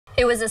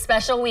It was a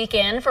special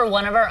weekend for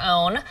one of our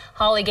own.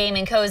 Holly Gay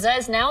Mancoza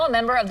is now a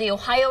member of the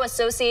Ohio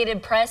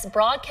Associated Press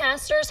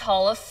Broadcasters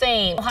Hall of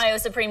Fame. Ohio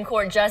Supreme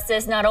Court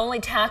Justice not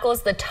only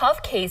tackles the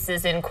tough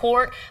cases in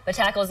court, but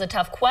tackles the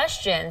tough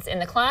questions in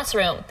the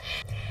classroom.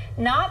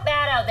 Not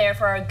bad out there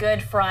for a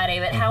Good Friday,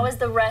 but how is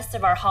the rest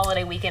of our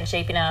holiday weekend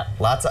shaping up?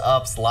 Lots of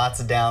ups, lots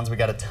of downs. We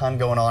got a ton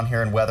going on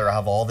here in weather. I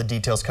have all the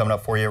details coming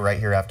up for you right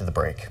here after the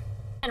break.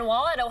 And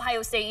while at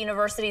Ohio State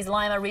University's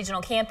Lima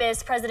Regional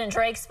Campus, President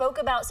Drake spoke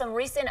about some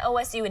recent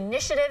OSU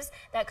initiatives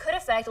that could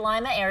affect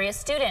Lima area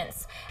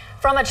students.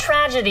 From a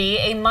tragedy,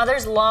 a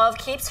mother's love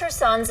keeps her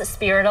son's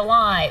spirit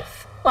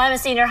alive. Lima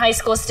Senior High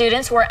School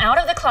students were out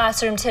of the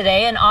classroom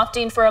today and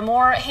opting for a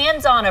more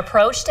hands-on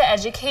approach to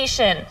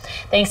education.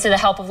 Thanks to the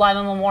help of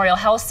Lima Memorial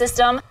Health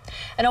System,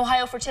 an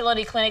Ohio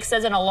fertility clinic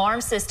says an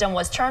alarm system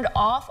was turned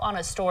off on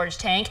a storage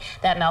tank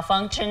that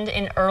malfunctioned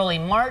in early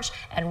March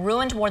and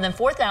ruined more than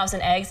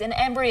 4,000 eggs and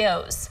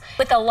embryos.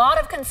 With a lot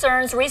of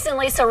concerns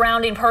recently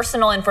surrounding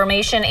personal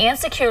information and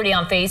security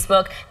on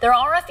Facebook, there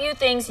are a few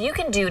things you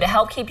can do to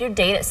help keep your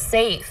data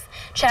safe.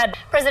 Chad,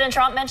 President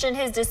Trump mentioned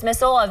his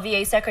dismissal of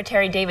VA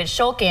Secretary David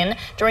Shulkin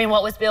during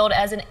what was billed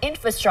as an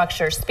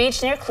infrastructure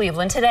speech near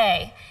Cleveland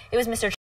today. It was Mr.